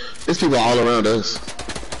 There's people all around us.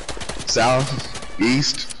 South,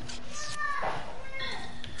 east.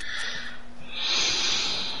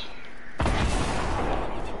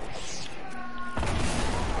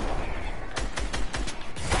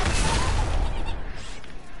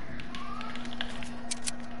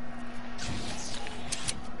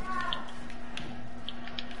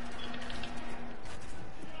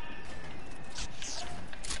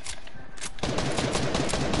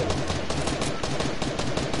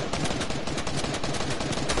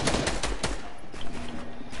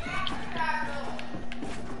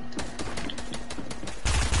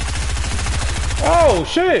 Oh,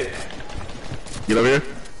 shit. Get over here.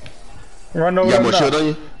 Run over You got more there. shield on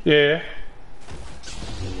you? Yeah.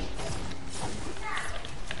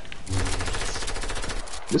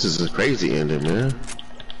 This is a crazy ending, man.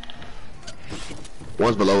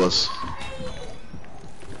 One's below us.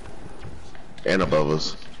 And above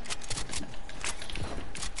us.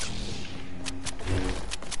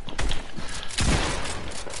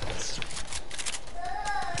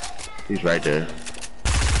 He's right there.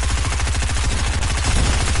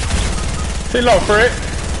 He low, Fred.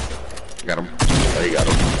 Got him. Oh, you got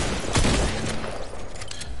him.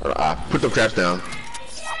 Put them traps down.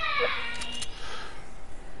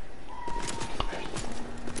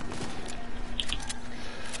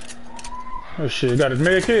 Oh shit, got his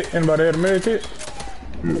med kit? Anybody had a med kit?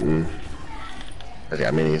 I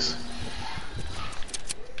got minis.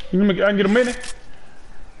 I can get a mini?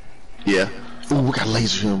 Yeah. Ooh, we got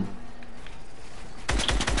laser him.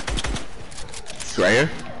 Right here?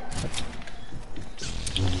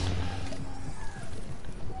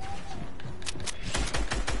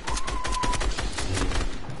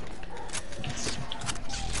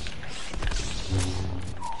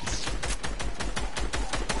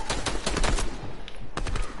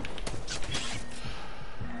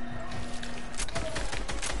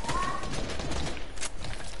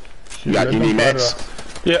 You need mats?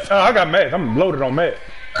 Yeah, I got mats. I'm loaded on mats.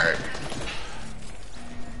 Alright.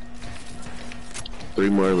 3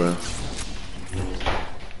 more left.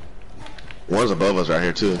 One's above us right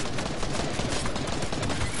here too.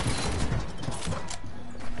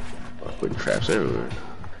 I'm putting traps everywhere.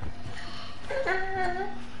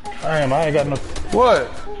 Damn, I ain't got no. What?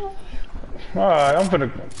 Alright, I'm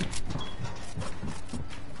finna.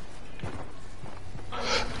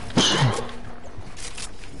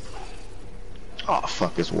 Oh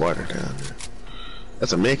fuck, it's water down there.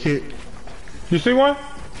 That's a med kit? You see one?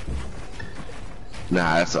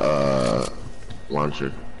 Nah, that's a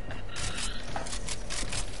launcher.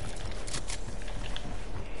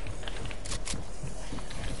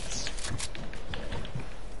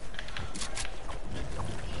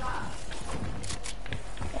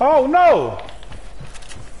 Oh no!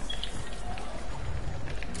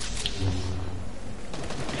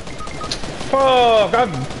 Fuck!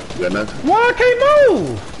 Why I can't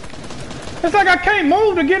move? It's like I can't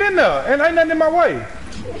move to get in there, and ain't nothing in my way.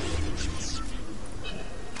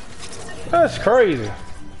 That's crazy.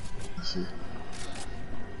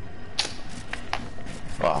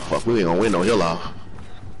 Oh fuck, we ain't gonna win no hill off.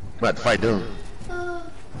 We have to fight them.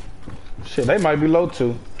 Shit, they might be low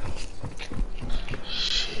too.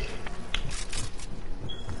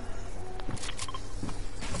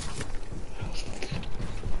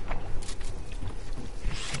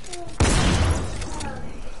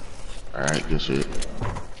 Alright, good shit.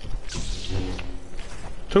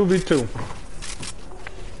 2v2.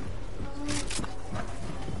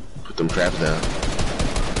 Put them traps down.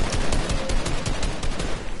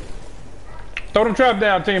 Throw them traps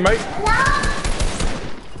down, teammate.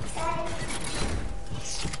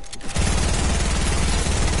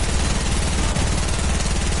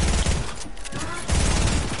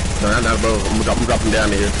 No, not above. I'm gonna drop them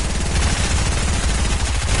down here.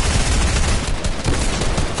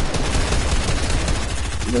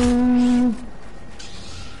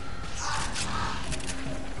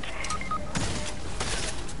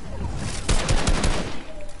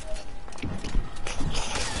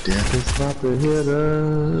 Death is about to hit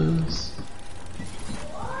us.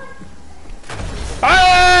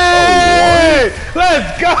 Hey!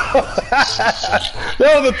 Let's go!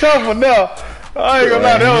 That was a tough one now. I ain't gonna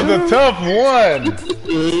lie, that was a tough one.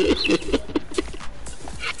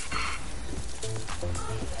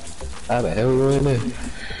 How the hell were in there?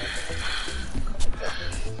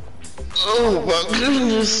 Oh my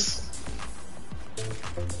goodness.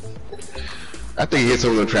 I think he hit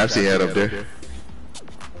some of the traps he had up there.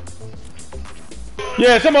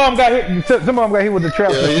 Yeah, some of them got hit. Some of them got hit with the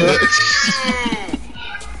trap. Yeah.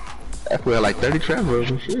 I feel like 30 trap rolls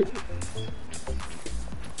and shit.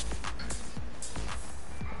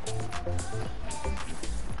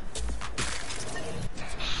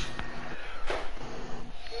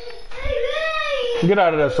 Get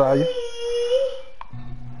out of there, Saya.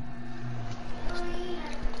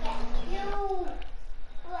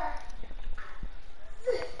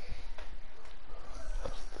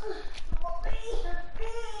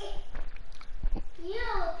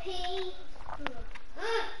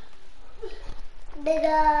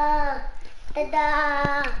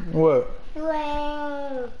 What?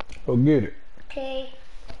 Go get it. Okay.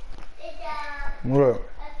 What?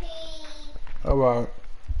 Alright.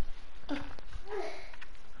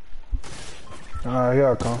 Alright, here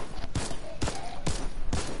I come.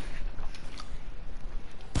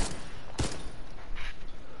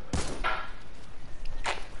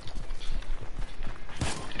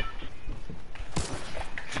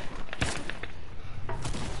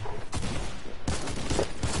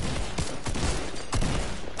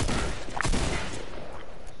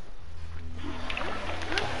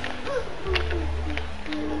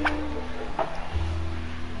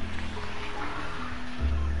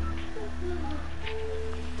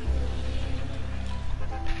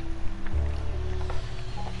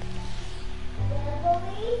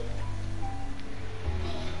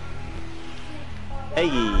 Hey.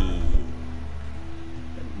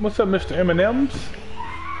 What's up, Mr. M&M's?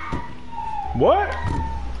 What?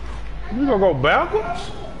 You gonna go backwards?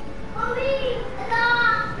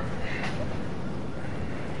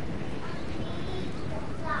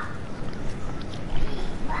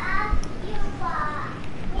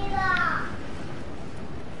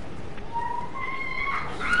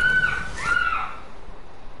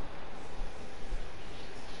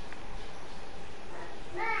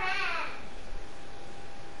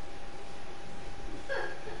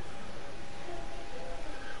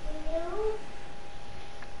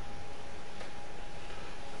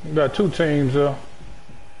 We got two teams there.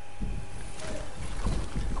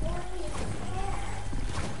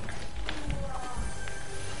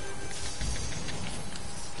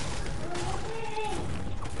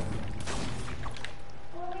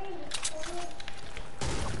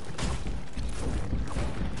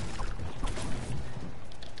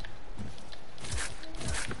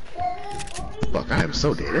 Fuck, I am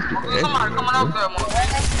so dead. That's people Somebody coming out there, man.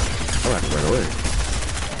 I'm about to run away.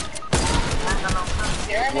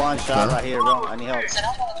 One shot right here, bro. I need help.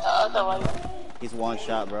 He's one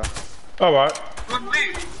shot, bro. Alright.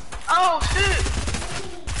 Oh, shit.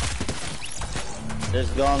 There's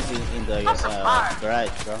guns in the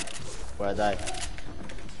garage, bro. Where I died.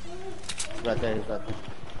 Right there, he's right there.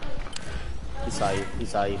 He saw you, he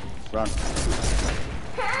saw you. Run.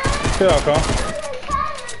 Here I come.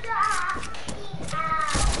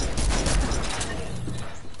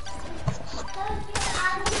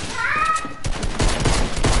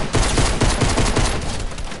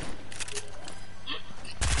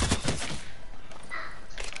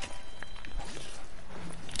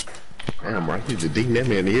 Damn, bro, he's just digging that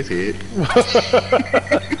man in his head.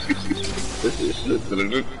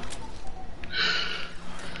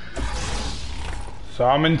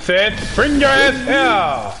 Simon said, bring your ass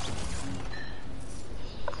here!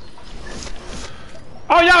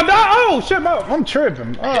 Oh, y'all die? Oh, shit, I'm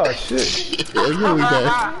tripping. Oh, shit. Yeah, we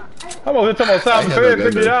got. I'm over here talking about Simon said,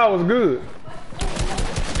 figured y'all was good.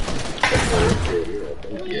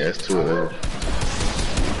 Yeah, it's two of them.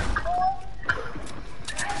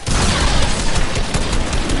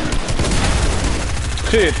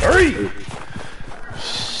 Shit, 3!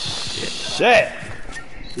 Shit!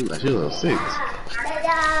 She was on 6. I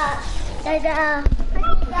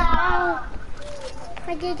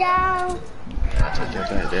took that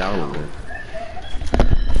back. They all of them.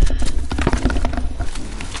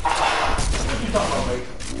 What you talking about, mate?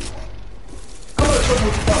 Come on, show me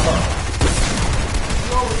what you talking about.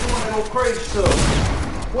 You always doing that old crazy stuff.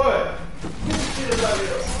 What? Get your shit out of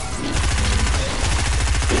here.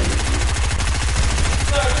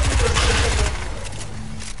 Nah,